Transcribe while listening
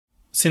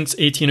Since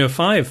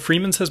 1805,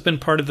 Freeman's has been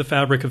part of the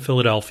fabric of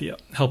Philadelphia,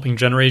 helping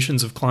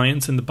generations of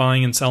clients in the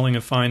buying and selling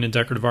of fine and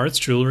decorative arts,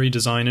 jewelry,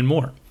 design, and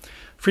more.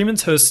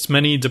 Freeman's hosts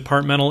many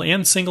departmental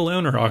and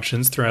single-owner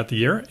auctions throughout the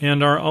year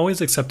and are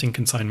always accepting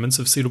consignments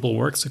of suitable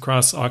works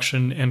across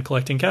auction and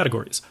collecting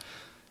categories.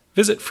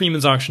 Visit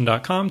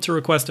freemansauction.com to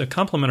request a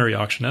complimentary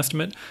auction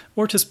estimate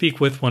or to speak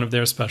with one of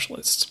their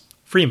specialists.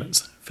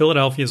 Freeman's,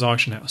 Philadelphia's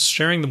auction house,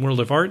 sharing the world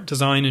of art,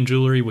 design, and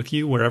jewelry with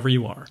you wherever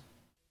you are.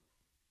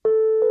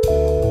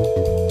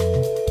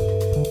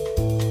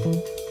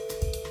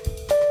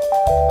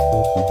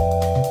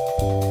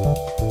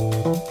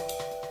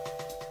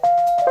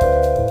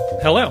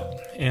 Hello,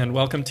 and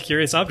welcome to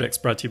Curious Objects,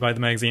 brought to you by the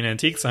magazine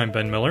Antiques. I'm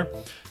Ben Miller.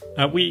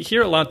 We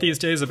hear a lot these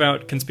days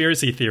about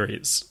conspiracy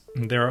theories.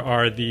 There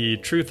are the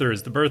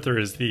truthers, the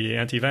birthers, the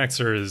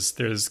anti-vaxxers,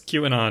 there's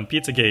QAnon,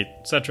 Pizzagate,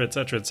 etc.,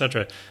 etc.,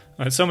 etc.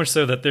 So much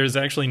so that there's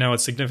actually now a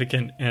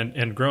significant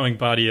and growing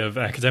body of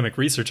academic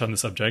research on the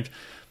subject.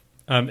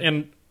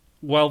 And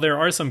while there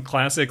are some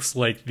classics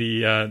like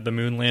the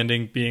moon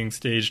landing being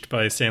staged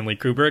by Stanley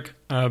Kubrick,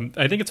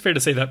 I think it's fair to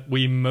say that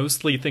we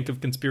mostly think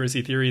of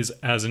conspiracy theories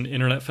as an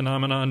internet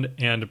phenomenon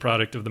and a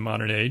product of the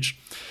modern age.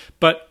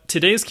 But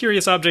today's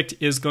curious object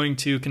is going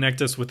to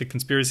connect us with a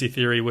conspiracy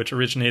theory which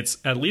originates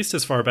at least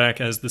as far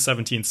back as the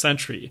 17th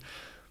century.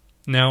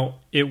 Now,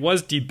 it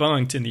was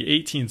debunked in the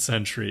 18th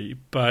century,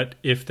 but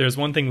if there's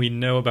one thing we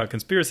know about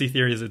conspiracy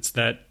theories, it's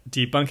that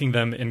debunking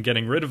them and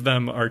getting rid of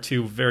them are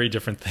two very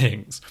different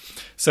things.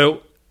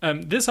 So,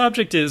 this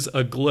object is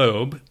a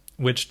globe,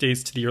 which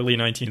dates to the early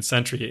 19th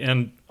century,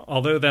 and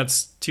although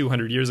that's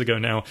 200 years ago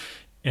now,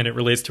 and it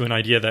relates to an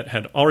idea that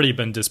had already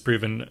been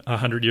disproven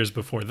 100 years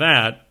before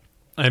that,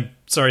 I'm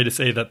sorry to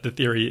say that the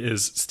theory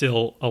is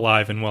still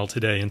alive and well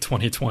today in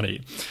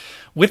 2020.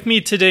 With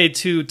me today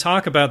to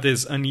talk about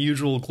this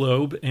unusual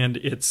globe and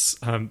its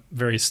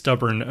very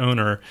stubborn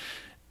owner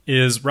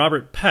is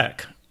Robert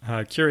Peck,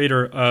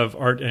 curator of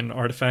art and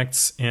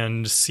artifacts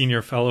and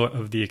senior fellow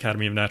of the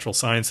Academy of Natural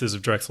Sciences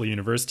of Drexel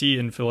University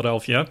in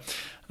Philadelphia,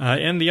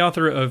 and the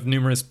author of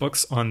numerous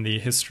books on the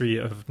history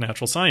of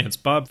natural science.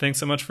 Bob, thanks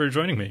so much for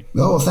joining me.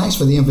 Oh, well, thanks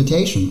for the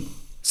invitation.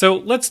 So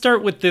let's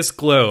start with this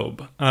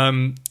globe.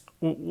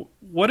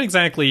 What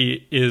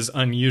exactly is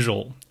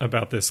unusual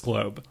about this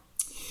globe?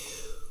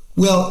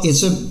 Well,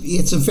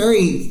 it's a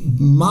very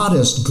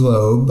modest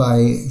globe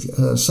by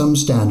some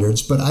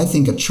standards, but I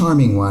think a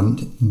charming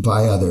one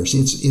by others.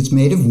 It's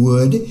made of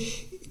wood,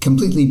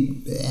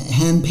 completely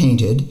hand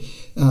painted,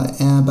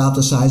 and about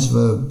the size of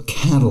a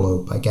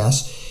cantaloupe, I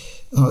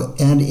guess.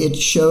 And it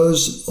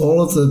shows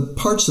all of the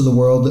parts of the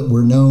world that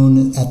were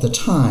known at the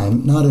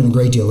time, not in a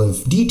great deal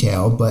of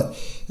detail, but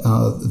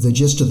the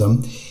gist of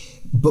them.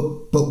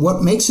 But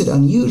what makes it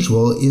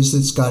unusual is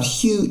it's got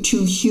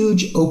two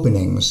huge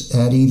openings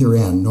at either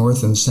end,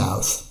 north and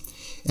south.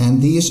 And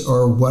these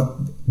are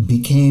what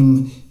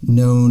became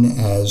known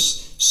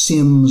as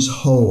Sims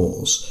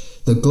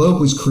holes. The globe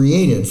was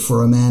created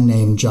for a man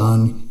named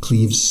John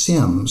Cleves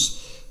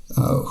Sims,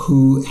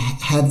 who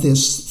had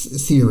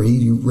this theory,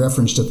 you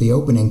referenced at the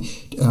opening,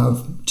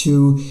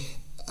 to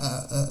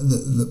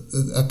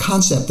a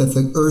concept that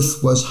the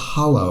earth was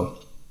hollow.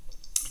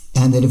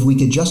 And that if we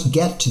could just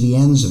get to the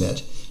ends of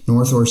it,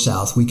 north or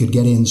south, we could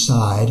get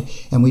inside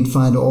and we'd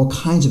find all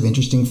kinds of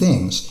interesting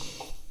things.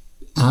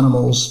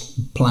 Animals,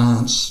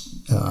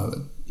 plants,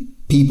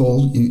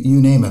 people,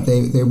 you name it.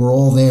 They were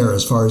all there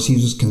as far as he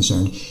was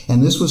concerned.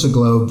 And this was a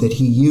globe that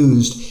he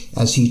used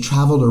as he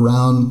traveled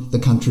around the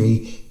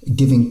country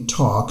giving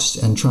talks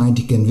and trying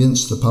to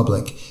convince the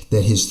public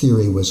that his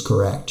theory was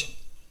correct.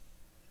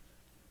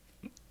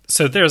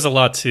 So there's a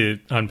lot to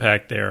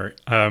unpack there.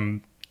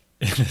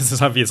 This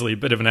is obviously a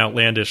bit of an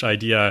outlandish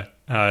idea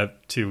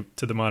to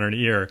the modern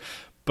ear,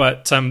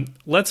 but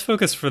let's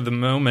focus for the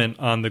moment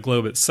on the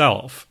globe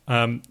itself.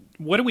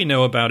 What do we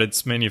know about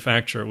its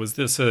manufacture? Was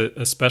this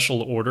a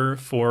special order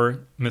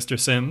for Mr.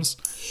 Sims?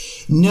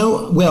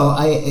 No, well,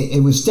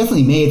 it was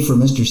definitely made for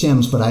Mr.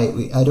 Sims, but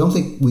I don't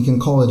think we can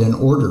call it an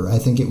order. I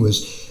think it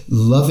was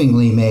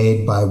lovingly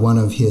made by one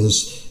of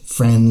his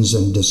friends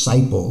and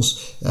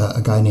disciples,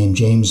 a guy named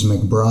James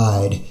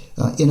McBride,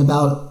 in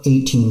about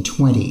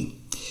 1820.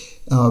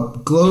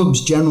 Globes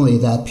generally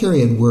that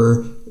period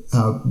were,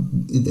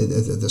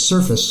 the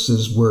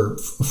surfaces were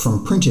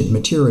from printed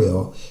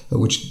material,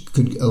 which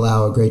could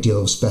allow a great deal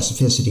of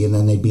specificity, and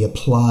then they'd be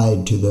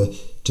applied to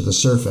the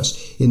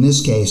surface. In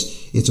this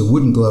case, it's a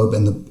wooden globe,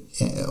 and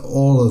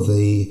all of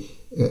the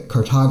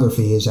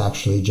cartography is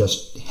actually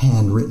just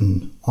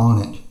handwritten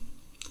on it.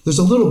 There's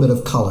a little bit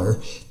of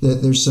color.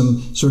 There's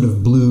some sort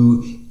of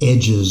blue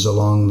edges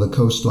along the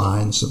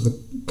coastlines of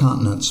the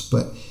continents,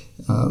 but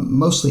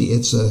mostly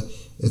it's a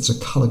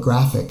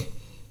calligraphic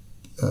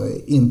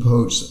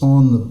impost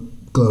on the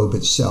globe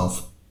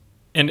itself.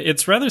 And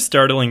it's rather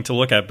startling to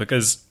look at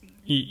because,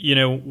 you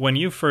know, when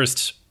you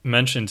first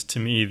mentioned to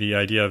me the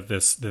idea of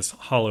this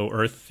hollow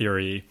earth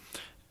theory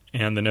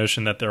and the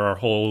notion that there are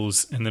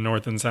holes in the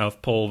North and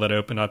South Pole that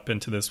open up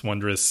into this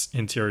wondrous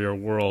interior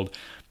world,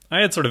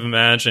 I had sort of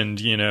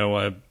imagined, you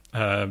know,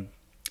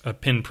 a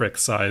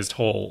pinprick-sized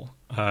hole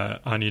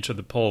on each of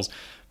the poles.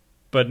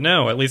 But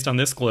no, at least on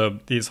this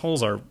globe, these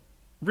holes are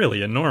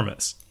really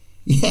enormous.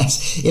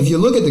 Yes, if you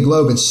look at the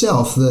globe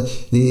itself,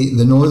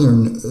 the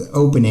northern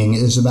opening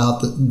is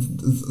about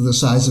the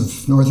size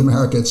of North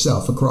America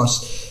itself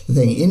across the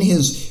thing. In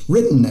his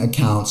written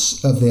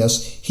accounts of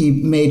this, he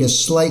made a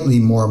slightly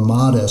more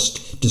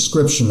modest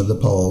description of the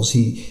poles.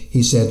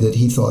 He said that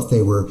he thought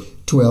they were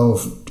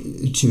 12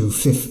 to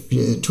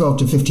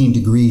 15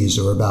 degrees,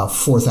 or about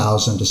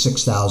 4,000 to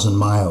 6,000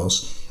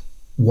 miles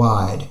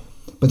wide.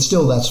 But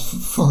still, that's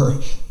far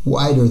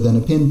wider than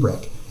a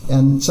pinprick,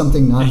 and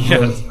something not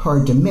very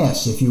hard to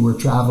miss if you were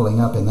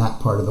traveling up in that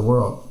part of the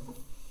world.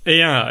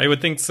 Yeah, I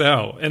would think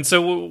so. And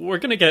so we're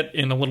going to get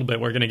in a little bit,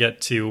 we're going to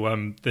get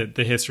to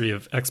the history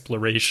of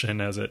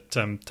exploration as it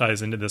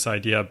ties into this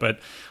idea. But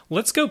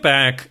let's go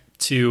back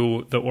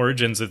to the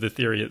origins of the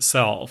theory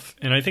itself.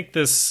 And I think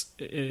this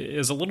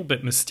is a little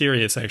bit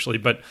mysterious, actually,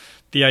 but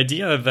the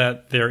idea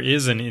that there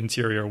is an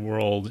interior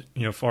world,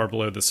 far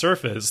below the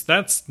surface,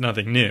 that's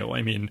nothing new.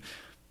 I mean,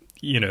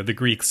 the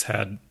Greeks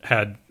had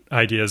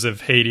ideas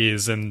of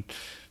Hades, and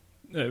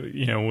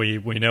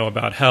we know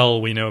about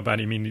hell. We know about,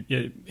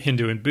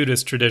 Hindu and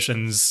Buddhist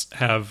traditions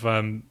have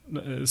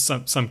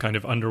some kind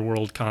of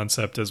underworld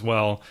concept as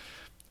well.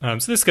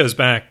 So this goes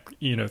back,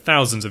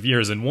 thousands of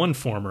years in one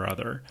form or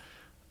other.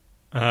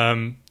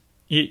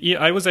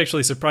 I was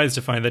actually surprised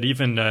to find that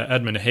even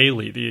Edmund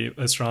Halley, the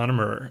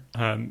astronomer,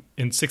 in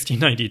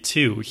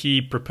 1692,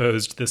 he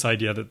proposed this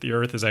idea that the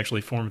Earth is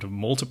actually formed of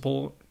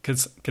multiple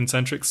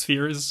concentric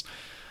spheres.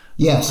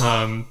 Yes,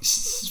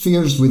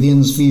 spheres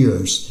within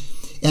spheres.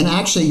 And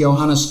actually,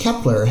 Johannes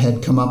Kepler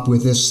had come up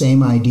with this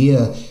same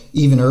idea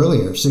even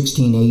earlier,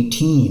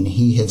 1618.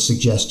 He had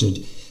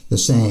suggested the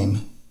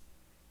same.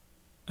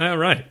 Oh,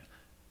 right.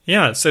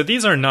 Yeah, so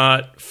these are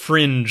not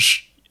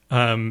fringe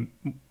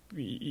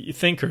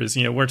thinkers.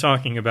 We're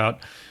talking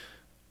about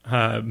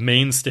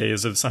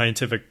mainstays of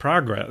scientific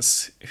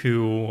progress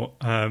who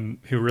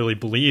really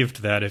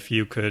believed that if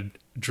you could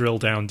drill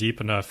down deep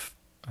enough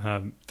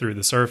through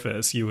the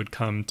surface, you would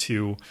come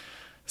to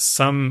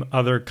some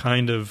other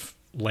kind of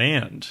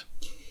land.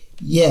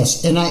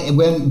 Yes, and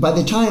by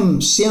the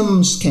time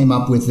Sims came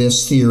up with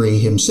this theory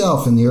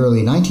himself in the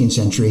early 19th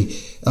century,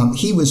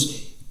 he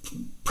was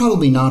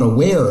probably not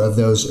aware of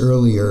those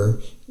earlier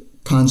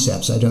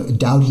concepts. I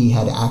doubt he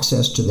had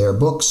access to their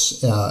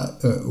books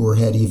or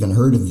had even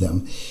heard of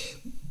them.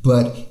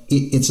 But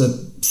it's a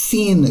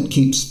theme that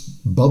keeps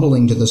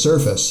bubbling to the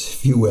surface,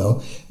 if you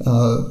will,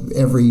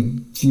 every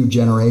few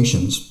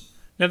generations.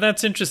 Now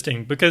that's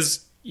interesting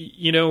because,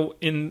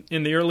 in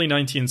the early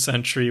 19th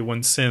century,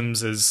 when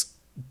Sims is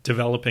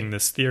developing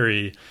this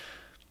theory,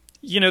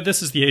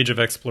 this is the age of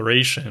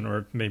exploration,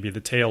 or maybe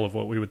the tail of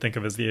what we would think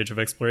of as the age of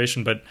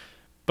exploration.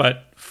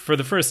 But for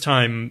the first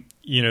time,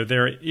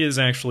 there is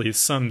actually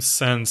some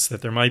sense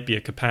that there might be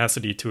a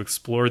capacity to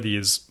explore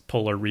these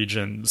polar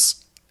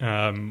regions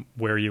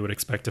where you would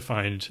expect to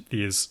find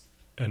these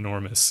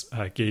enormous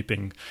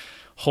gaping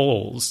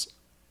holes.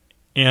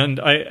 And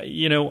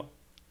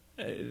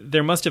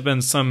there must have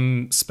been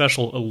some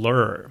special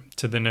allure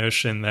to the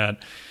notion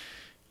that,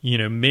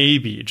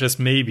 maybe, just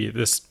maybe,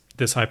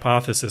 this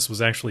hypothesis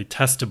was actually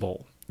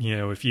testable.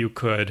 If you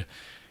could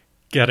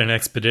get an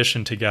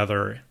expedition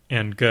together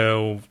and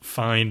go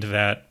find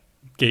that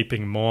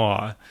gaping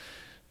maw,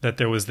 that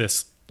there was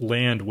this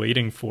land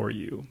waiting for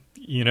you.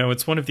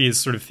 It's one of these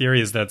sort of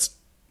theories that's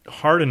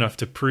hard enough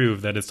to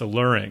prove that it's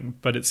alluring,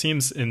 but it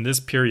seems in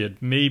this period,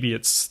 maybe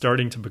it's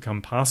starting to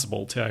become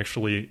possible to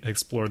actually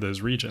explore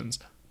those regions.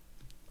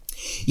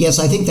 Yes,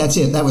 I think that's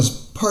it. That was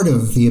part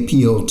of the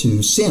appeal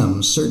to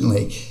Sims,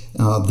 certainly,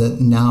 that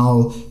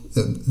now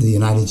the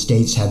United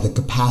States had the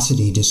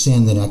capacity to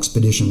send an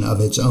expedition of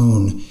its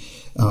own.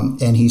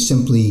 And he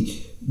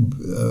simply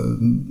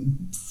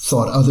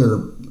thought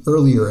other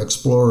earlier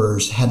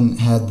explorers hadn't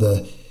had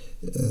the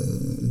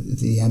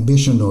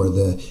ambition or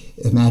the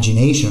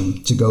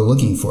imagination to go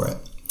looking for it.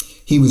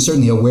 He was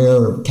certainly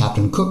aware of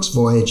Captain Cook's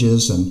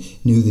voyages and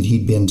knew that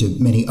he'd been to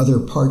many other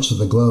parts of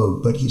the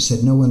globe, but he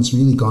said, no one's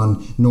really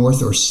gone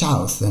north or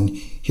south, and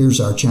here's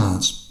our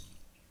chance.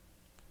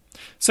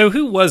 So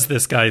who was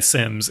this guy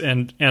Sims,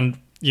 and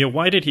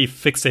why did he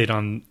fixate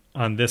on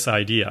this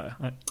idea?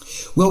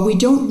 Well, we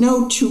don't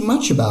know too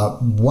much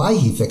about why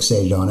he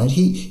fixated on it.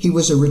 He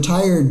was a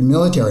retired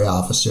military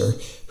officer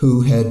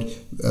who had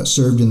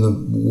served in the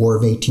War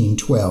of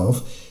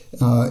 1812.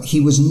 He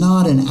was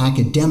not an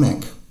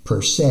academic per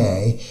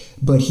se,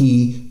 but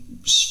he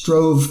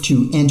strove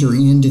to enter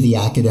into the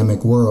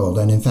academic world.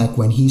 And in fact,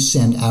 when he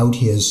sent out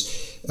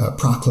his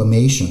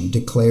proclamation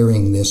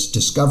declaring this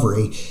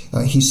discovery,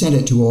 he sent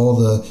it to all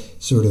the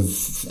sort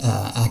of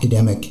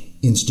academic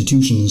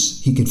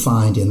institutions he could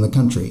find in the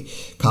country,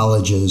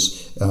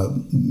 colleges,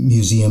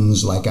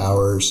 museums like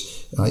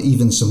ours,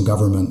 even some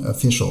government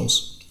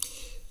officials.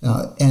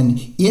 And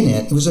in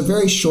it was a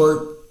very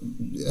short,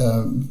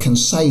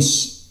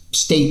 concise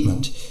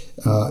statement.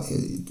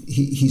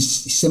 He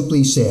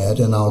simply said,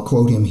 and I'll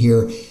quote him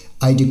here,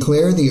 "I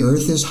declare the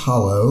earth is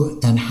hollow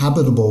and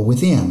habitable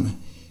within,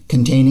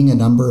 containing a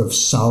number of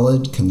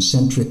solid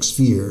concentric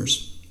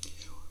spheres,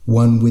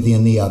 one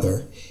within the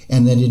other,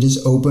 and that it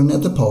is open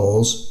at the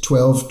poles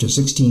 12 to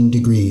 16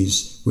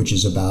 degrees, which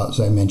is about, as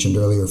I mentioned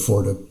earlier,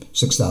 4,000 to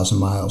 6,000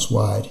 miles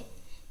wide.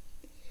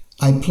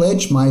 I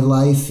pledge my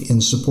life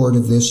in support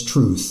of this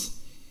truth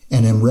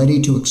and am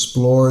ready to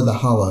explore the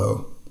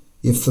hollow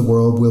if the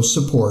world will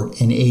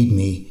support and aid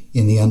me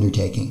in the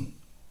undertaking.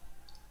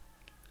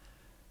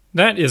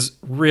 That is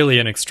really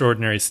an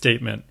extraordinary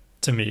statement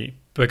to me,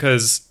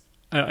 because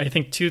I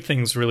think two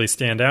things really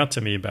stand out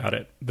to me about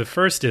it. The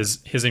first is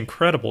his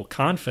incredible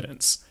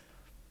confidence.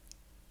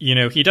 You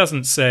know, he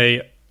doesn't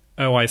say,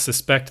 oh, I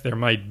suspect there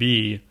might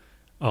be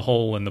a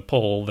hole in the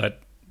pole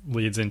that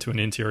leads into an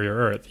interior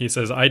Earth. He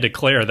says, I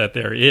declare that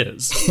there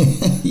is.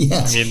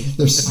 Yes, I mean,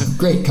 there's some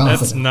great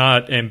confidence. That's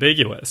not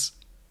ambiguous.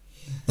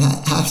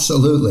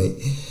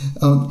 Absolutely.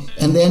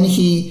 And then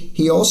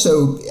he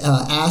also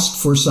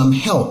asked for some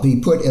help. He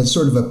put as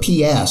sort of a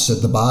P.S.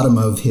 at the bottom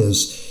of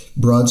his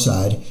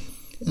broadside.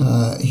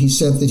 He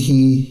said that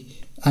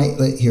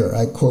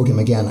I quote him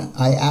again,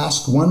 I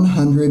ask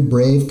 100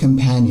 brave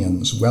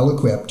companions,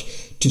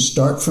 well-equipped, to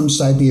start from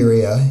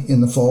Siberia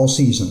in the fall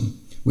season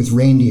with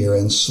reindeer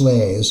and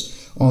sleighs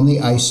on the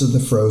ice of the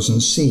frozen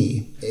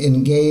sea.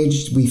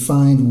 Engaged, we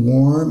find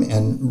warm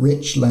and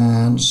rich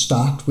land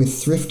stocked with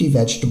thrifty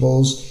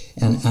vegetables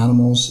and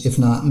animals, if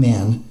not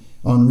men,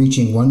 on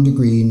reaching 1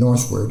 degree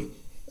northward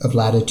of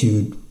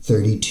latitude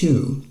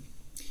 32.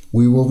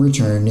 We will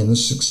return in the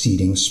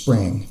succeeding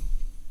spring.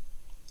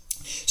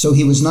 So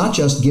he was not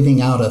just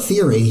giving out a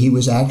theory, he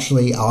was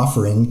actually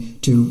offering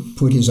to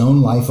put his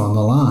own life on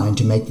the line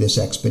to make this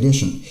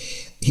expedition.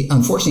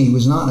 Unfortunately, he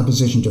was not in a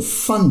position to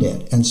fund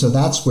it, and so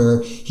that's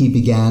where he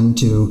began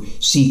to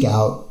seek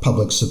out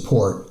public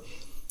support.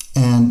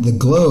 And the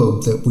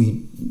globe that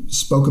we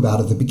spoke about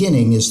at the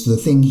beginning is the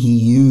thing he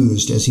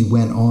used as he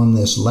went on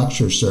this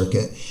lecture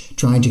circuit,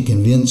 trying to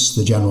convince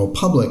the general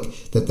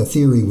public that the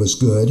theory was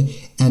good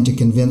and to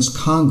convince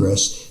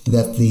Congress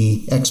that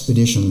the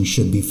expedition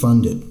should be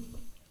funded.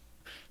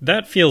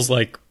 That feels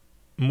like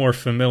more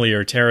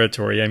familiar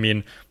territory. I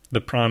mean,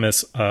 the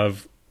promise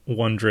of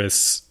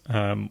wondrous,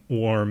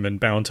 warm and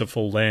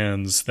bountiful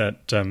lands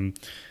that,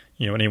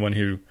 anyone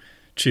who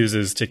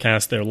chooses to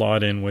cast their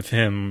lot in with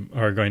him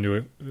are going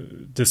to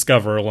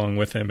discover along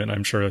with him, and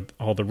I'm sure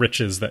all the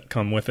riches that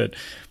come with it.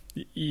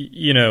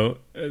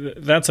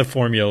 That's a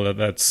formula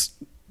that's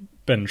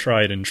been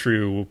tried and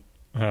true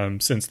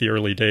since the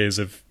early days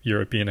of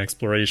European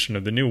exploration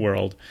of the New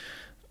World.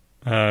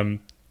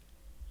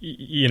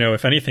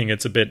 If anything,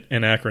 it's a bit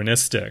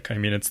anachronistic. I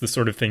mean, it's the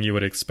sort of thing you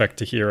would expect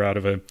to hear out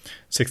of a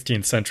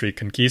 16th century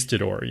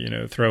conquistador,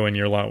 throw in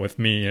your lot with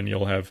me and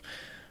you'll have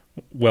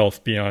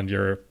wealth beyond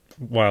your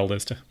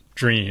wildest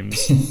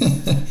dreams.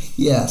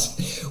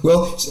 Yes.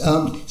 Well,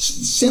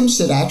 Sims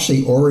had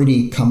actually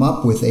already come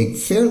up with a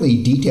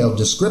fairly detailed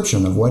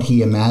description of what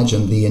he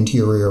imagined the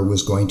interior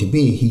was going to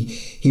be.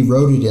 He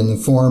wrote it in the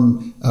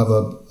form of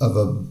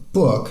a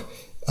book,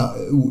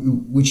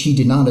 which he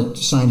did not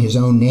assign his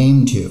own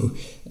name to.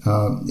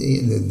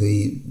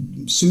 The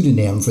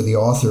pseudonym for the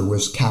author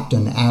was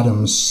Captain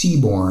Adam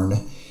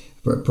Seaborn,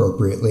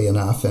 appropriately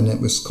enough, and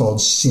it was called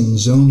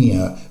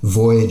Simsonia,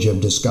 Voyage of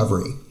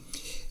Discovery.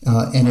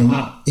 And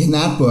in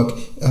that book,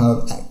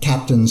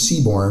 Captain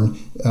Seaborn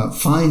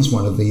finds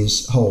one of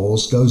these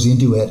holes, goes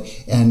into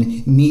it,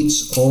 and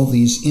meets all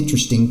these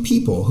interesting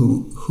people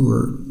who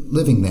are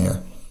living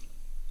there.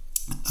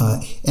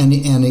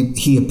 And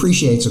he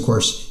appreciates, of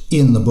course,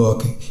 in the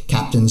book,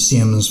 Captain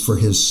Sims for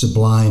his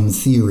sublime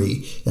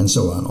theory and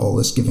so on, all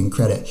this giving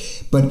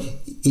credit. But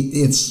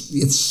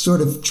it's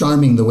sort of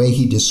charming the way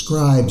he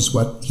describes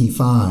what he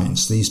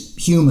finds. These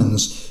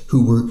humans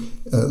who were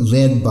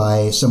led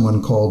by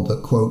someone called the,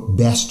 quote,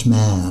 best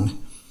man,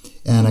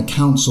 and a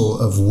council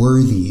of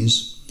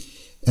worthies,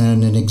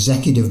 and an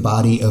executive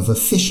body of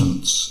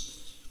efficients.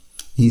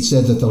 He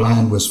said that the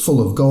land was full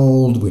of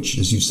gold, which,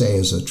 as you say,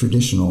 is a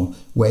traditional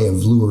way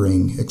of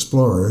luring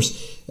explorers,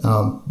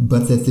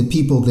 but that the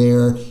people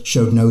there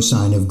showed no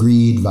sign of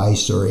greed,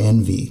 vice, or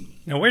envy.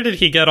 Now, where did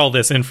he get all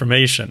this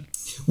information?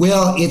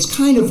 Well, it's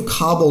kind of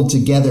cobbled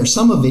together.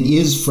 Some of it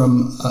is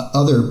from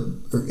other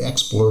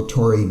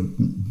exploratory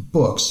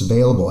books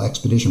available,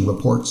 expedition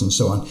reports and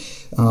so on.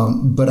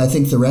 But I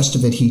think the rest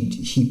of it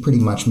he pretty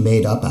much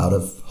made up out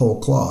of whole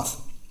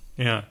cloth.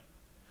 Yeah.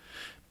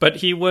 But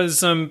he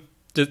was...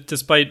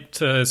 despite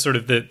sort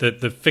of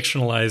the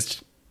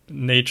fictionalized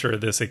nature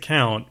of this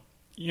account,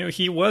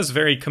 he was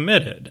very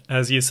committed,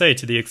 as you say,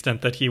 to the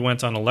extent that he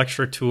went on a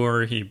lecture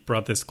tour, he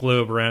brought this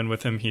globe around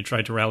with him, he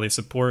tried to rally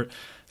support.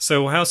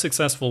 So how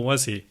successful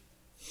was he?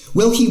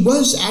 Well, he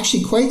was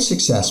actually quite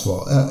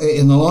successful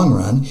in the long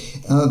run.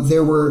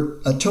 There were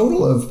a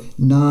total of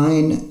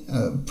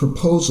 9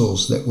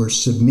 proposals that were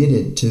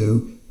submitted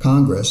to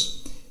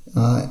Congress,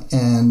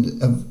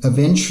 and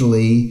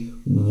eventually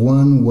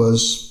one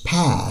was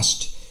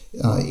passed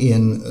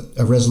in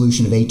a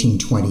resolution of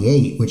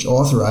 1828, which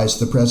authorized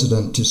the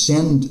president to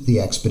send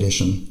the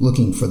expedition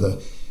looking for the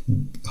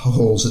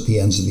holes at the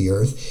ends of the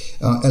earth,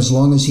 as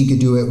long as he could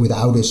do it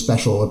without a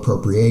special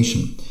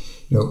appropriation.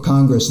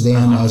 Congress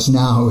then, as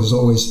now, is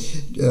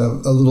always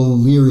a little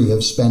leery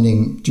of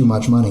spending too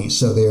much money.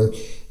 So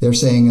they're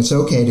saying it's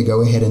okay to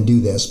go ahead and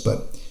do this,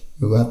 but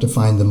we'll have to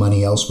find the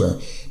money elsewhere.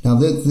 Now,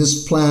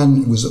 this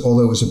plan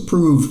although it was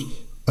approved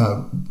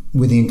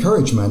with the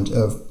encouragement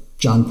of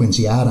John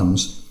Quincy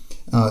Adams,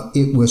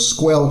 it was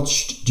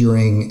squelched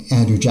during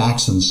Andrew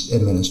Jackson's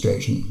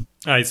administration.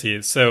 I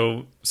see.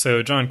 So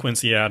John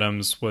Quincy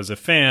Adams was a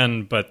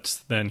fan,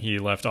 but then he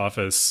left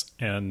office,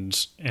 and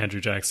Andrew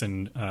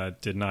Jackson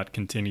did not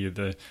continue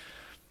the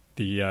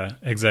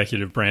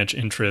executive branch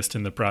interest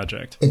in the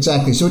project.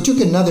 Exactly. So it took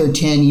another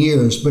 10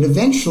 years, but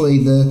eventually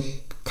the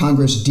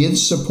Congress did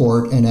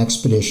support an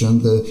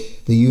expedition, the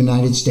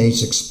United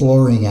States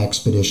Exploring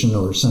Expedition,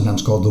 or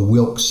sometimes called the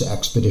Wilkes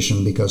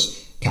Expedition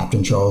because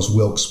Captain Charles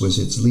Wilkes was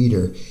its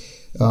leader.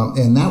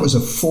 And that was a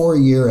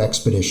 4-year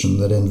expedition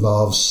that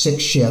involved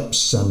 6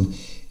 ships and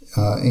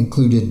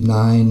included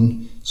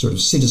 9 sort of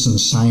citizen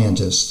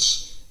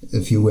scientists,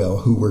 if you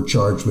will, who were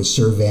charged with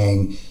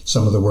surveying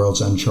some of the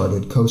world's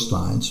uncharted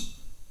coastlines.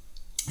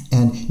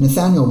 And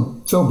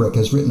Nathaniel Philbrick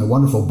has written a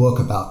wonderful book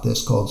about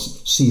this called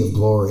Sea of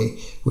Glory,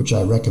 which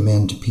I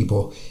recommend to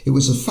people. It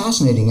was a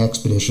fascinating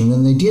expedition,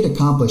 and they did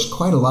accomplish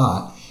quite a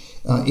lot,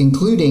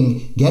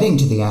 including getting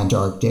to the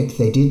Antarctic.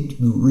 They did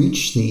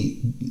reach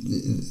the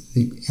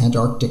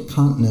Antarctic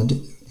continent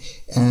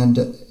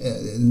and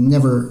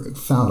never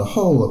found a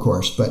hole, of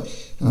course, but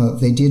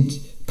they did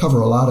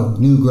cover a lot of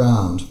new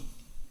ground.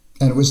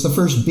 And it was the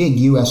first big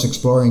U.S.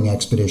 exploring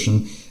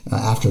expedition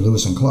after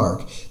Lewis and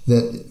Clark,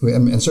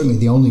 and certainly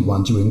the only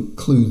one to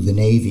include the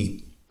Navy.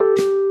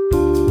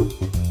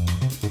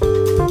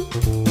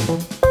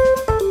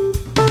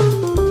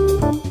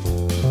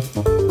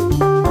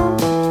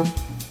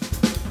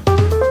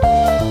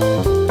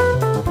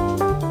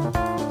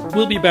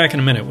 We'll be back in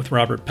a minute with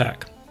Robert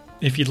Peck.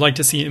 If you'd like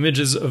to see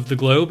images of the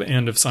globe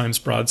and of Syme's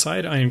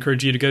broadside, I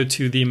encourage you to go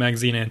to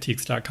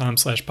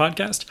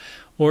themagazineantiques.com/podcast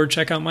or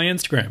check out my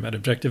Instagram at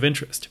Objective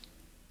Interest.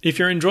 If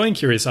you're enjoying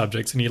Curious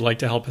Objects and you'd like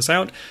to help us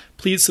out,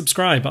 please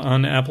subscribe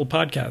on Apple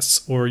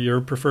Podcasts or your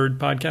preferred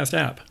podcast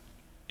app.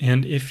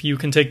 And if you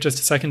can take just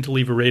a second to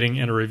leave a rating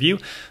and a review,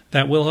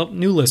 that will help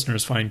new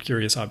listeners find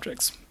Curious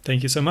Objects.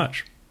 Thank you so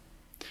much.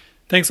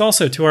 Thanks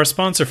also to our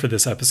sponsor for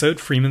this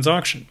episode, Freeman's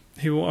Auction,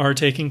 who are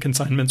taking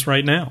consignments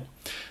right now.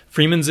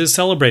 Freeman's is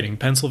celebrating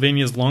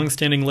Pennsylvania's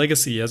long-standing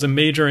legacy as a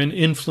major and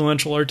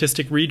influential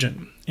artistic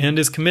region, and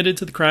is committed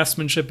to the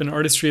craftsmanship and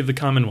artistry of the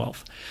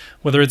Commonwealth.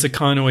 Whether it's a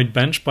conoid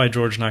bench by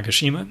George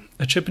Nakashima,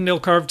 a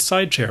Chippendale-carved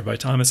side chair by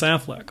Thomas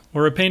Affleck,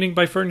 or a painting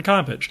by Fern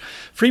Coppage,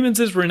 Freeman's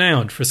is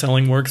renowned for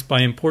selling works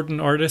by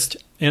important artists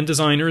and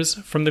designers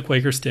from the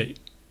Quaker State.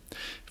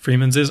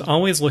 Freeman's is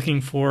always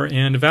looking for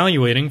and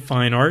evaluating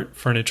fine art,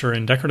 furniture,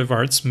 and decorative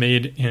arts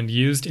made and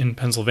used in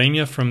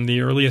Pennsylvania from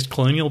the earliest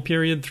colonial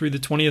period through the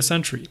 20th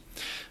century.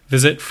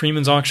 Visit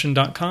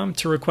freemansauction.com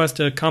to request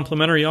a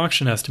complimentary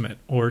auction estimate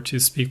or to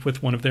speak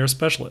with one of their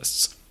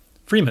specialists.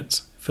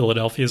 Freeman's,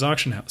 Philadelphia's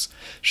auction house,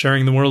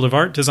 sharing the world of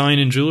art, design,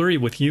 and jewelry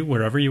with you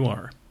wherever you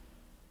are.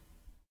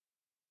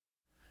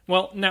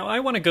 Well, now I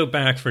want to go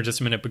back for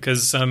just a minute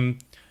because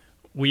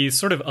we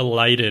sort of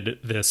elided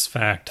this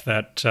fact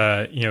that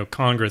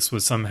Congress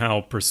was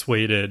somehow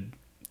persuaded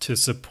to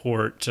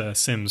support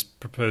Sim's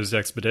proposed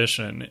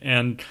expedition,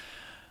 and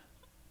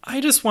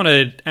I just want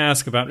to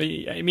ask about.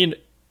 I mean,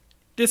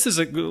 this is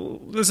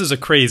a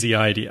crazy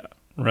idea,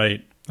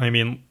 right? I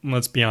mean,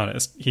 let's be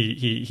honest.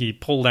 He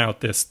pulled out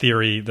this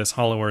theory, this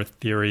Hollow Earth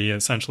theory,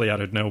 essentially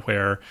out of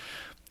nowhere.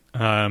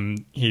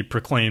 He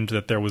proclaimed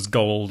that there was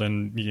gold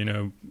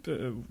and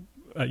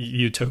a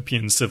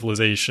utopian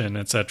civilization,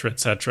 etc.,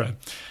 etc.,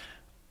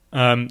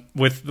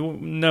 with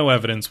no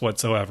evidence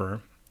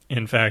whatsoever.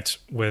 In fact,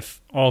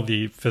 with all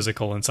the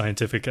physical and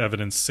scientific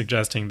evidence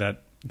suggesting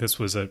that this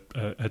was a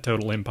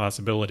total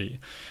impossibility.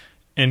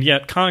 And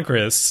yet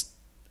Congress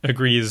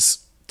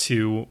agrees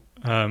to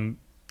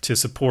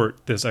support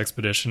this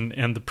expedition,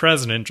 and the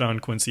president, John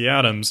Quincy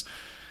Adams,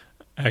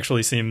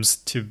 actually seems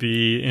to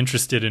be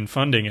interested in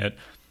funding it.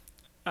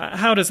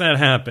 How does that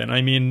happen?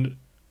 I mean,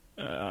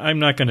 I'm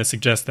not going to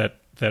suggest that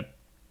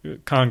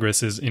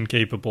Congress is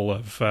incapable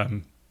of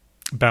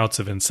bouts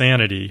of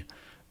insanity,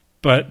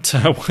 but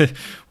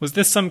was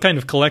this some kind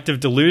of collective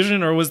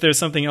delusion, or was there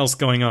something else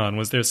going on?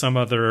 Was there some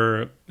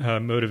other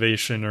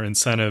motivation or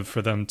incentive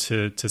for them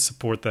to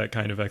support that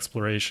kind of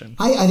exploration?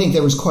 I think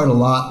there was quite a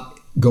lot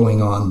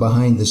going on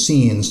behind the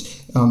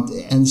scenes,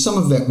 and some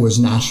of it was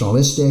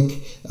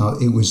nationalistic.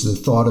 It was the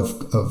thought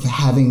of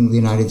having the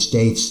United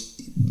States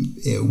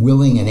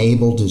willing and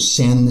able to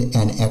send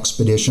an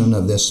expedition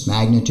of this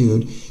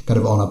magnitude, kind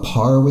of on a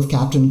par with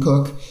Captain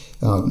Cook,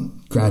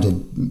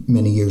 granted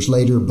many years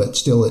later, but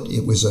still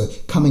it was a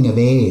coming of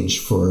age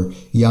for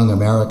young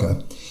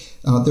America.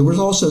 There was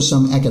also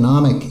some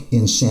economic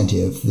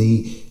incentive.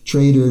 The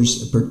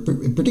traders,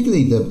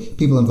 particularly the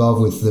people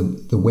involved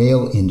with the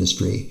whale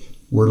industry,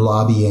 were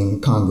lobbying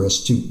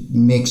Congress to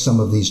make some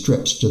of these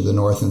trips to the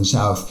North and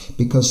South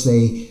because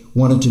they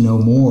wanted to know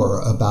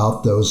more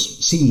about those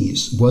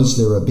seas. Was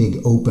there a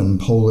big open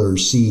polar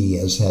sea,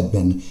 as had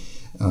been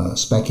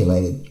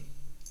speculated?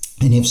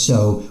 And if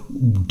so,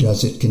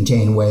 does it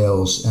contain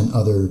whales and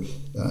other,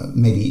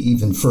 maybe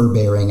even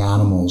fur-bearing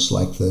animals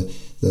like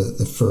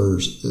the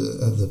furs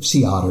of the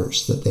sea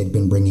otters that they'd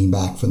been bringing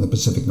back from the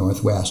Pacific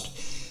Northwest?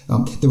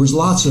 There was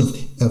lots of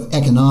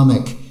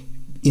economic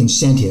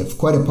incentive,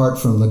 quite apart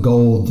from the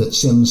gold that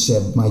Sims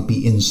said might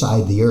be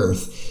inside the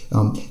earth.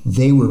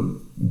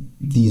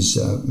 These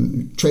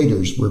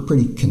traders were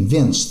pretty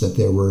convinced that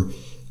there were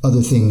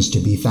other things to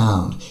be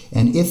found.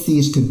 And if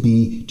these could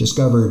be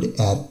discovered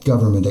at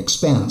government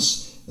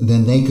expense,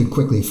 then they could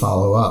quickly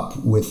follow up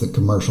with the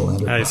commercial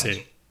enterprise. I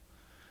see.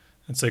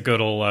 It's a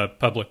good old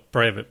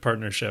public-private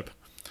partnership.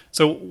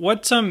 So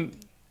what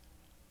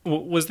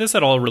was this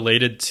at all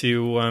related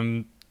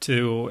to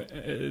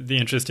the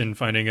interest in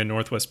finding a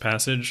Northwest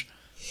Passage?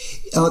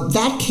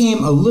 That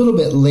came a little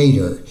bit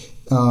later,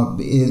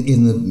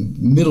 in the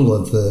middle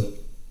of the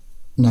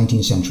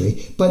 19th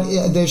century, but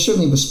there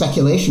certainly was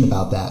speculation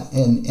about that,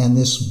 and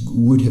this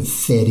would have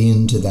fed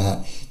into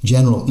that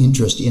general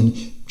interest in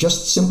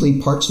just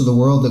simply parts of the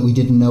world that we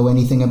didn't know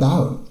anything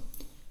about.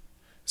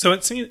 So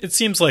it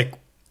seems like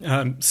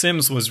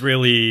Sims was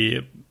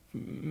really,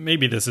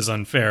 maybe this is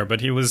unfair,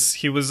 but he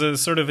was a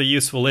sort of a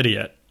useful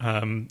idiot,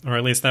 or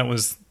at least that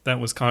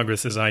was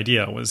Congress's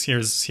idea. Was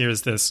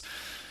here's this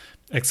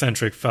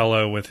eccentric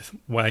fellow with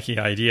wacky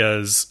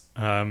ideas.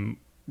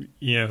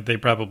 They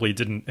probably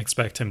didn't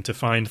expect him to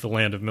find the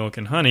land of milk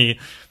and honey,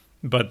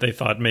 but they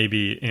thought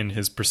maybe in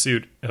his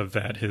pursuit of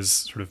that, his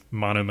sort of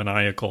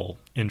monomaniacal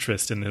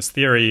interest in this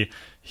theory,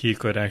 he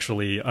could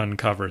actually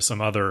uncover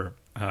some other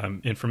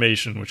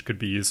information which could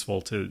be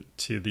useful to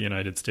the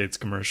United States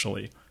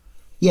commercially.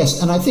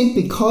 Yes, and I think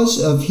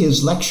because of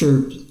his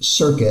lecture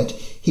circuit,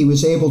 he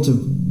was able to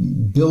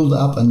build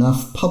up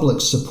enough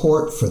public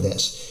support for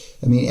this.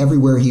 I mean,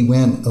 everywhere he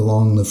went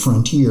along the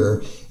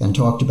frontier and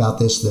talked about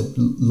this, that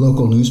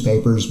local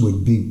newspapers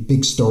would be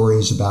big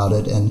stories about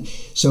it. And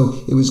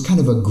so it was kind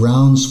of a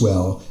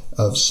groundswell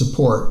of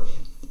support,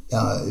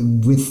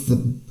 with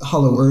the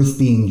Hollow Earth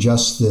being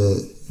just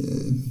the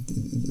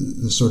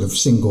sort of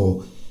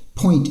single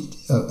point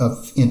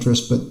of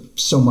interest, but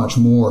so much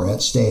more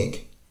at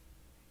stake.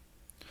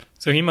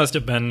 So he must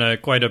have been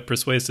quite a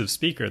persuasive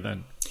speaker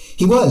then.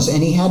 He was,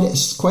 and he had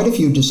quite a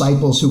few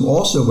disciples who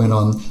also went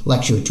on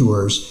lecture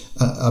tours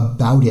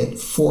about it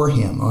for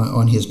him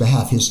on his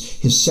behalf. His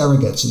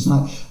surrogates. It's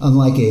not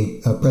unlike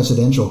a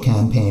presidential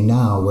campaign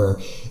now where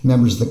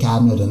members of the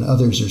cabinet and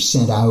others are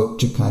sent out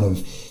to kind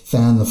of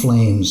fan the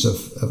flames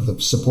of the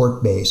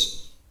support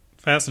base.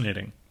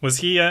 Fascinating. Was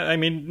he,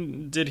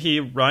 did he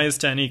rise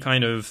to any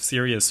kind of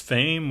serious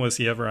fame? Was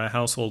he ever a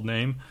household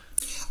name?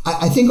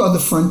 I think on the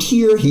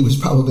frontier he was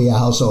probably a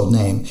household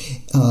name,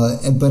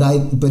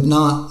 but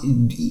not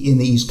in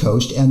the East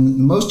Coast. And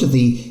most of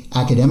the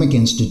academic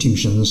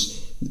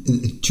institutions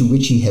to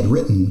which he had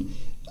written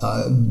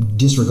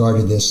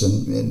disregarded this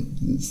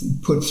and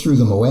threw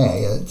them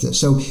away.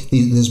 So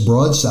this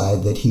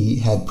broadside that he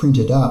had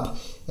printed up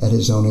at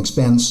his own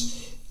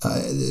expense,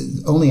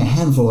 only a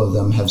handful of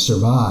them have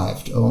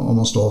survived.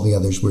 Almost all the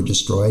others were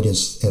destroyed,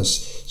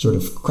 as sort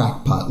of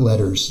crackpot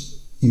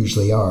letters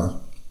usually are.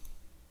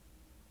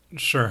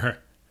 Sure.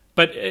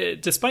 But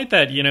despite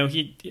that,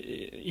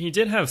 he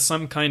did have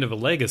some kind of a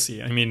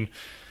legacy. I mean,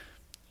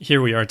 here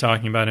we are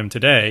talking about him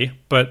today,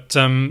 but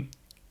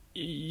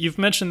you've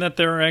mentioned that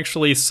there are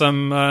actually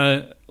some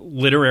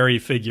literary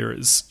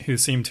figures who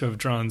seem to have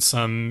drawn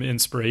some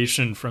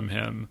inspiration from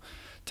him.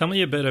 Tell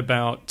me a bit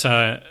about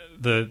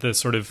the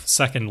sort of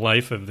second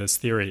life of this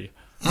theory.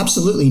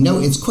 Absolutely. No,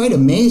 it's quite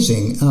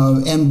amazing,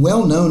 and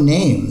well-known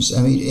names.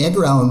 I mean,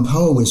 Edgar Allan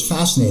Poe was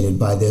fascinated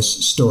by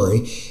this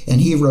story, and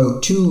he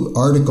wrote 2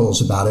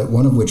 articles about it,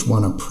 one of which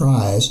won a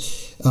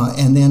prize,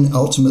 and then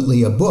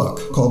ultimately a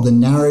book called The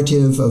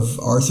Narrative of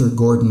Arthur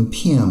Gordon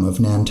Pym of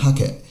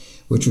Nantucket,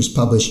 which was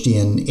published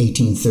in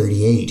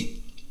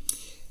 1838.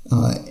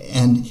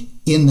 And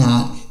in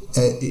that,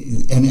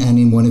 and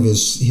in one of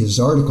his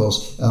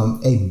articles,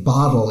 a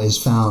bottle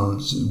is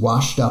found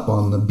washed up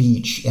on the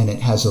beach, and it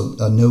has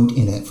a note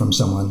in it from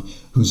someone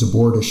who's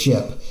aboard a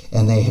ship,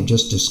 and they have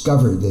just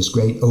discovered this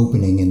great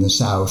opening in the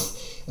south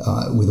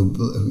with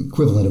an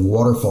equivalent of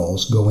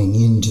waterfalls going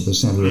into the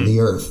center of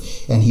the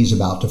earth, and he's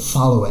about to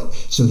follow it.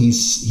 So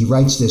he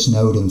writes this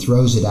note and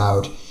throws it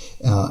out.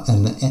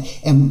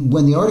 And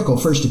when the article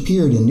first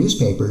appeared in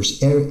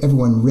newspapers,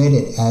 everyone read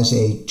it as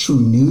a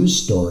true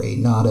news story,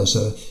 not as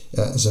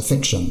a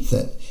fiction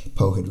that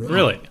Poe had written.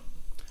 Really?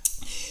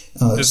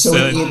 It's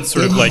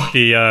sort of like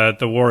the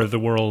War of the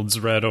Worlds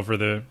read over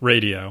the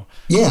radio.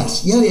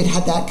 Yes, yeah, it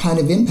had that kind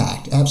of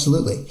impact,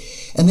 absolutely.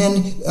 And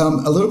then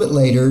a little bit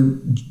later,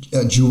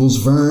 Jules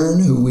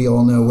Verne, who we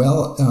all know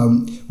well,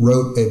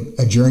 wrote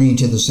a Journey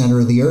to the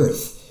Center of the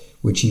Earth,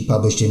 which he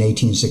published in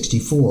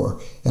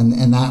 1864,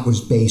 and that was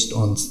based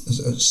on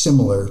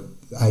similar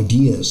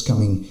ideas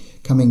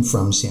coming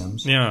from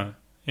Sims. Yeah.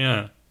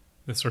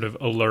 sort of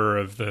allure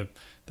of the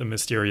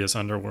mysterious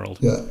underworld.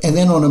 Yeah. And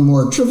then on a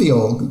more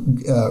trivial,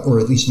 or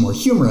at least more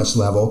humorous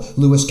level,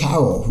 Lewis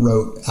Carroll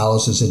wrote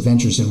Alice's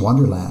Adventures in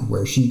Wonderland,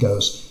 where she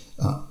goes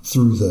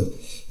through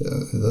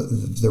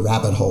the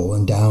rabbit hole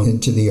and down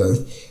into the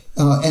earth.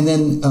 And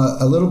then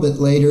a little bit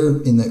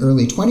later, in the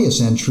early 20th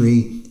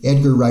century,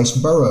 Edgar Rice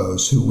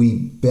Burroughs, who we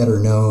better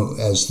know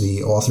as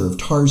the author of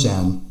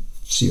Tarzan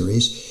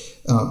series,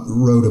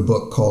 wrote a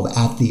book called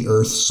At the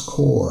Earth's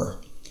Core,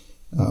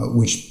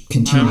 which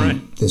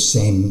continued the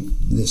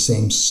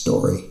same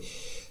story.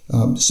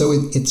 So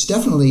it's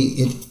definitely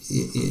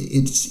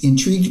it's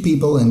intrigued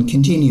people and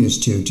continues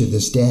to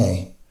this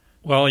day.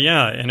 Well,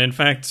 yeah, and in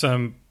fact,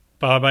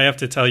 Bob, I have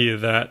to tell you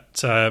that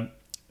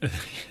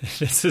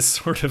this is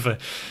sort of a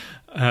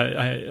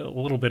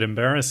little bit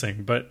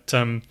embarrassing, but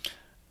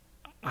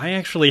I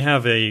actually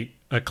have a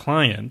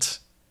client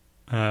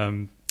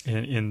in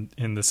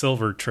the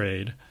silver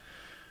trade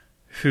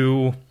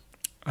who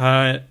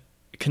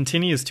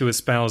continues to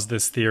espouse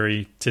this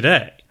theory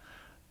today.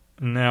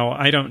 Now,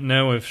 I don't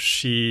know if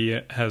she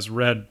has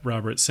read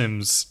Robert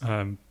Sims'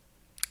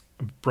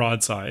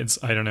 broadsides.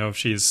 I don't know if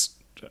she's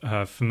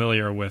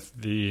familiar with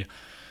the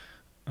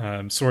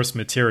source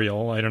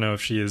material. I don't know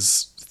if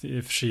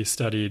she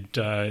studied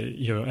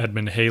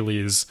Edmund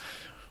Halley's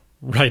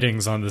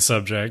writings on the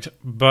subject,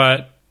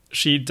 but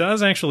she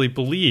does actually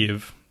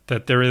believe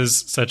that there is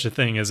such a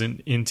thing as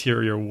an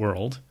interior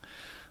world,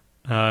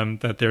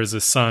 that there's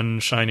a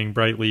sun shining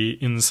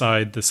brightly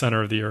inside the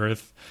center of the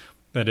earth,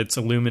 that it's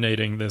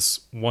illuminating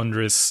this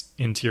wondrous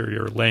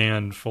interior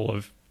land full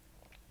of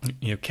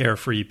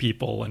carefree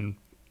people and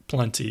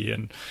plenty,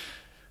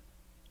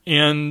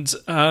 and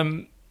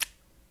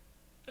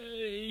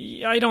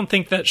I don't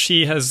think that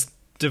she has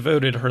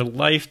devoted her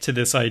life to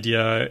this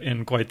idea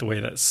in quite the way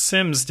that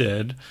Sims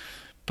did,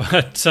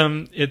 but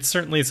it's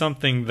certainly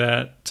something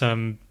that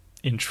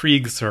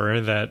intrigues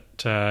her, that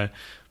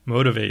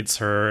motivates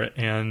her,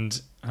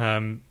 and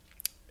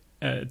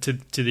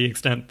to the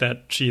extent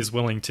that she is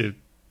willing to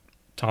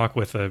talk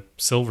with a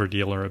silver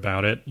dealer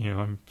about it.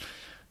 I'm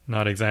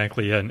not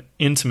exactly an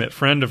intimate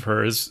friend of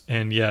hers,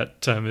 and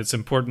yet it's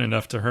important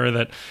enough to her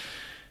that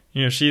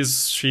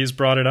she's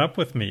brought it up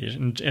with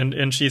me,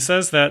 and she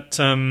says that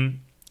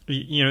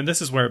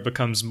this is where it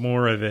becomes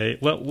more of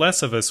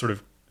less of a sort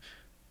of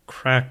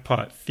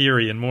crackpot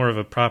theory and more of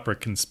a proper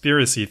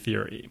conspiracy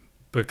theory,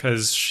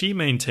 because she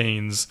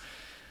maintains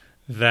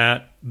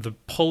that the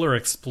polar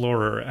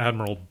explorer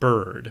Admiral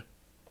Byrd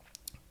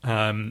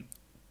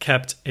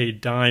kept a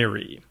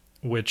diary,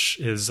 which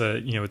is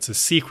it's a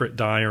secret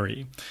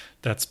diary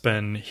that's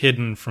been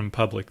hidden from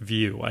public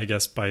view, I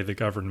guess by the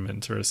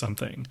government or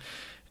something,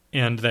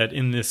 and that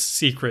in this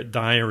secret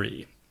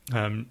diary,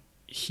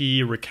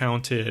 he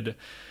recounted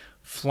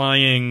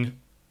flying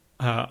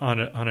on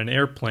an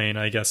airplane,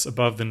 I guess,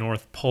 above the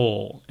North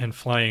Pole, and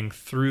flying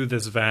through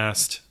this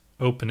vast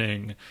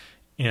opening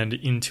and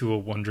into a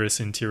wondrous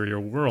interior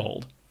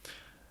world.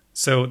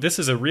 So this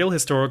is a real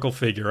historical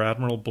figure,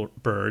 Admiral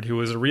Byrd, who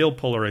was a real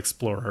polar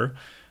explorer.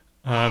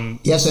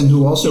 Yes, and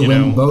who also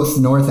went both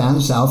North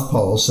and South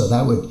Poles, so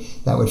that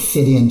would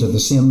fit into the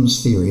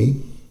Sims theory.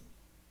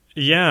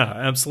 Yeah,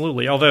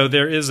 absolutely. Although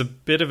there is a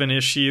bit of an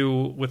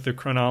issue with the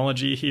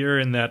chronology here,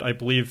 in that I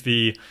believe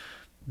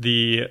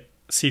the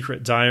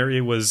secret diary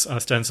was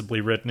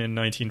ostensibly written in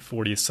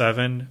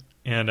 1947,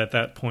 and at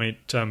that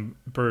point,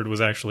 Byrd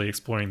was actually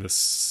exploring the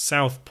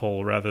South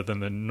Pole rather than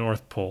the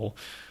North Pole.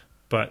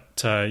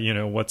 But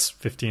what's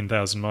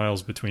 15,000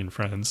 miles between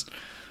friends?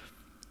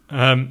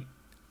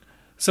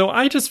 So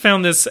I just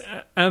found this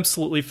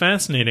absolutely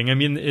fascinating. I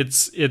mean,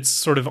 it's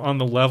sort of on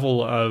the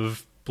level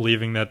of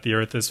believing that the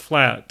Earth is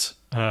flat.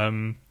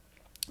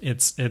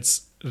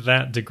 It's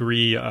that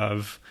degree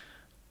of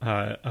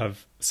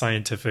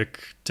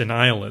scientific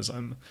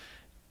denialism,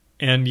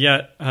 and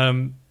yet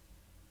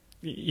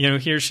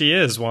here she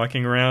is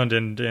walking around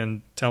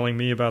and telling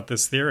me about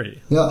this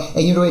theory. Yeah,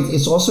 and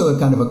it's also a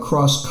kind of a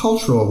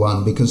cross-cultural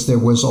one, because there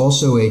was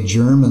also a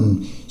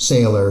German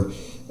sailor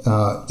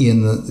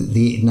in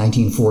the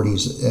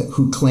 1940s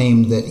who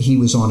claimed that he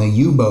was on a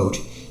U-boat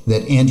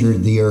that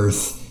entered the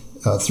Earth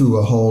through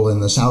a hole in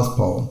the South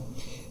Pole.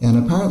 And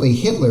apparently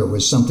Hitler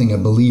was something a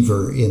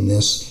believer in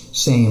this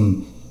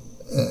same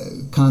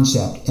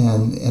concept.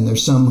 And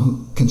there's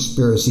some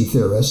conspiracy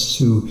theorists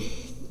who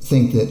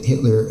think that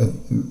Hitler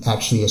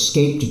actually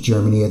escaped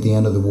Germany at the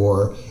end of the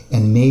war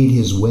and made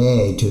his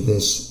way to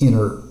this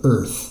inner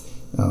Earth,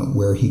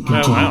 where he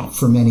continued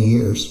for many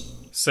years.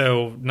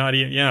 So not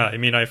even, yeah, I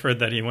mean, I've heard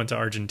that he went to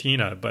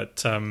Argentina,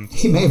 but...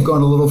 he may have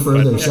gone a little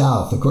further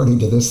south, according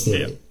to this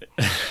theory.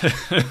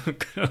 Yeah.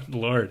 Good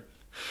Lord.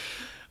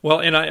 Well,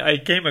 and I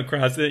came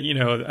across it,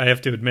 I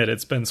have to admit,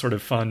 it's been sort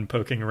of fun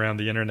poking around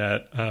the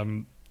internet,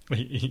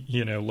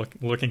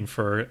 looking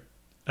for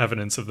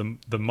evidence of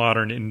the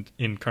modern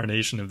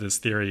incarnation of this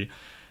theory.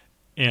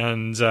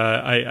 And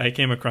I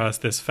came across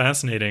this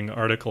fascinating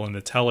article in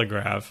The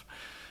Telegraph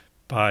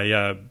by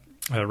a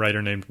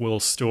writer named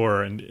Will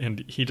Storr,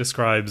 and he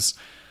describes,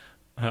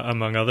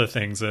 among other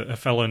things, a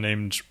fellow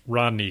named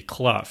Rodney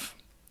Clough.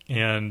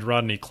 And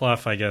Rodney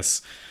Clough, I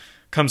guess,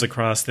 comes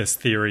across this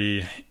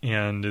theory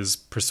and is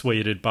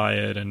persuaded by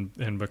it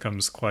and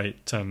becomes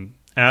quite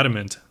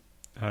adamant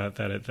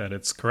that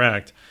it's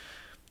correct.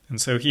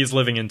 And so he's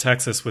living in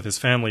Texas with his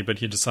family, but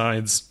he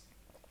decides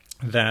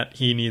that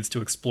he needs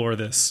to explore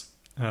this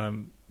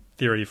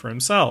theory for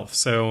himself.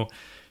 So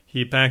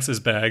he packs his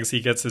bags,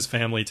 he gets his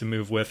family to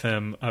move with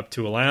him up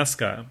to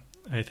Alaska.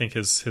 I think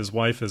his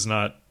wife is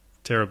not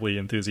terribly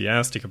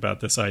enthusiastic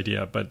about this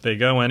idea, but they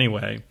go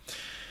anyway.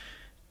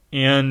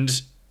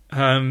 And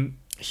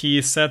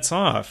he sets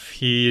off.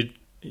 He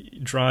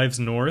drives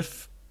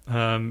north,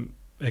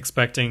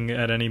 expecting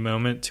at any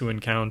moment to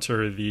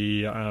encounter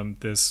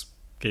this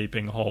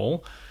gaping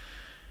hole.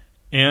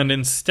 And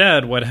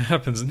instead, what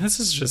happens, and this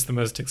is just the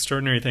most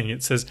extraordinary thing,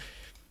 it says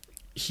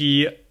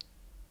he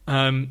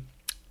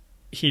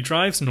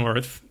drives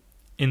north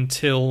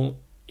until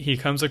he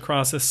comes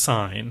across a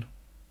sign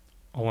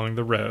along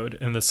the road,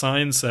 and the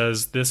sign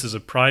says, "This is a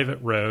private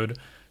road,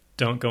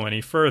 don't go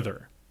any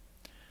further."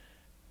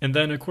 And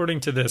then,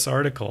 according to this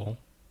article,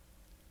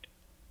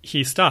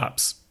 he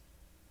stops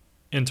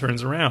and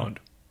turns around.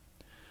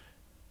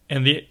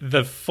 And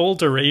the full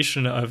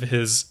duration of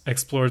his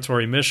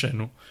exploratory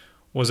mission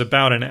was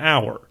about an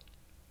hour.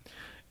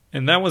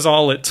 And that was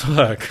all it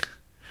took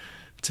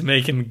to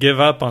make him give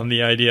up on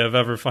the idea of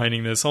ever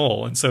finding this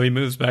hole. And so he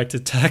moves back to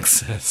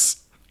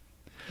Texas.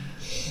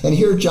 And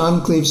here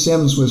John Cleve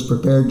Sims was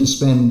prepared to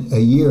spend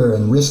a year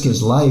and risk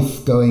his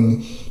life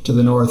going to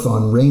the north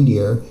on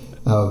reindeer.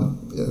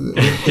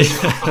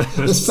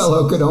 This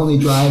fellow could only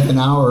drive an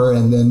hour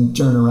and then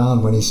turn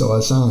around when he saw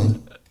a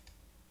sign.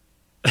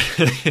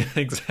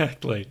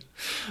 Exactly.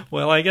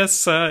 Well, I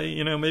guess,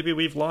 maybe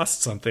we've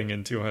lost something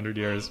in 200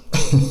 years.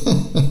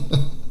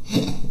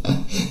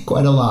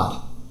 Quite a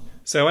lot.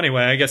 So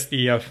anyway, I guess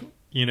the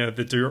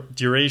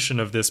duration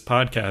of this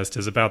podcast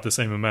is about the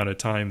same amount of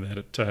time that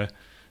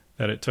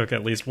it took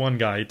at least one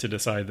guy to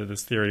decide that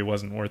this theory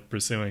wasn't worth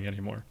pursuing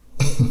anymore.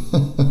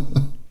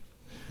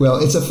 Well,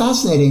 it's a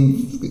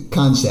fascinating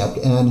concept,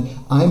 and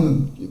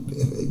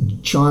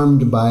I'm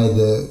charmed by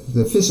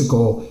the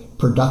physical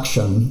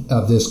production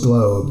of this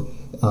globe.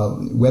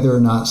 Whether or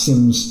not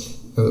Sims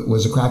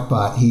was a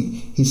crackpot,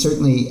 he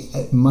certainly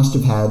must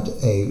have had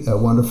a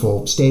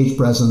wonderful stage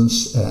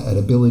presence, an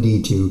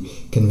ability to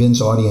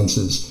convince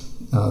audiences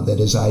that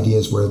his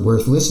ideas were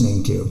worth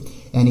listening to.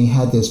 And he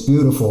had this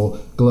beautiful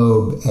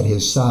globe at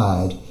his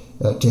side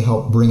to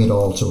help bring it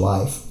all to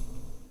life.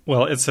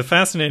 Well, it's a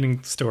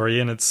fascinating story,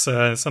 and it's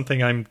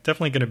something I'm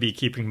definitely going to be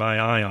keeping my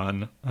eye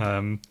on.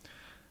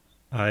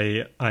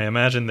 I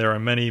imagine there are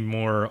many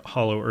more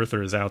Hollow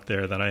Earthers out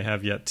there that I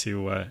have yet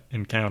to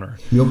encounter.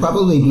 You'll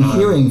probably be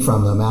hearing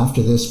from them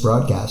after this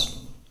broadcast.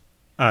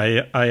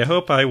 I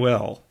hope I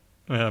will.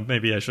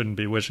 Maybe I shouldn't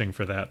be wishing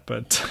for that,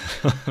 but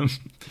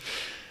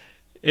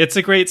it's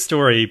a great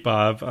story,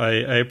 Bob. I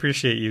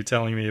appreciate you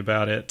telling me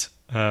about it.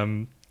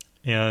 And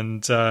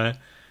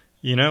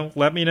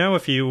let me know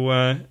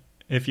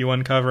if you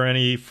uncover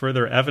any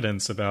further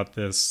evidence about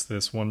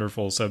this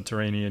wonderful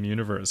subterranean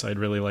universe. I'd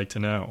really like to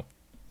know.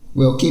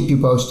 We'll keep you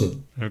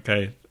posted.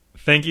 Okay.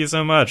 Thank you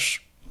so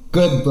much.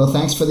 Good. Well,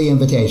 thanks for the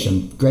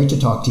invitation. Great to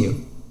talk to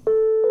you.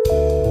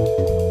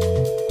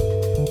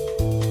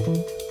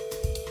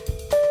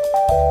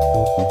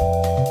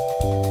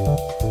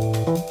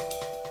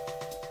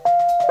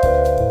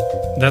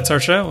 That's our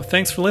show.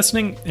 Thanks for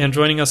listening and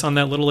joining us on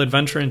that little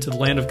adventure into the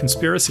land of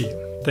conspiracy.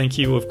 Thank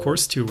you, of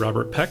course, to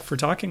Robert Peck for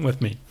talking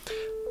with me.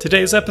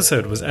 Today's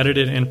episode was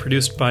edited and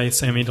produced by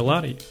Sammy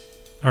Delati.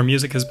 Our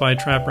music is by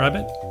Trap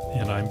Rabbit,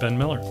 and I'm Ben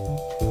Miller.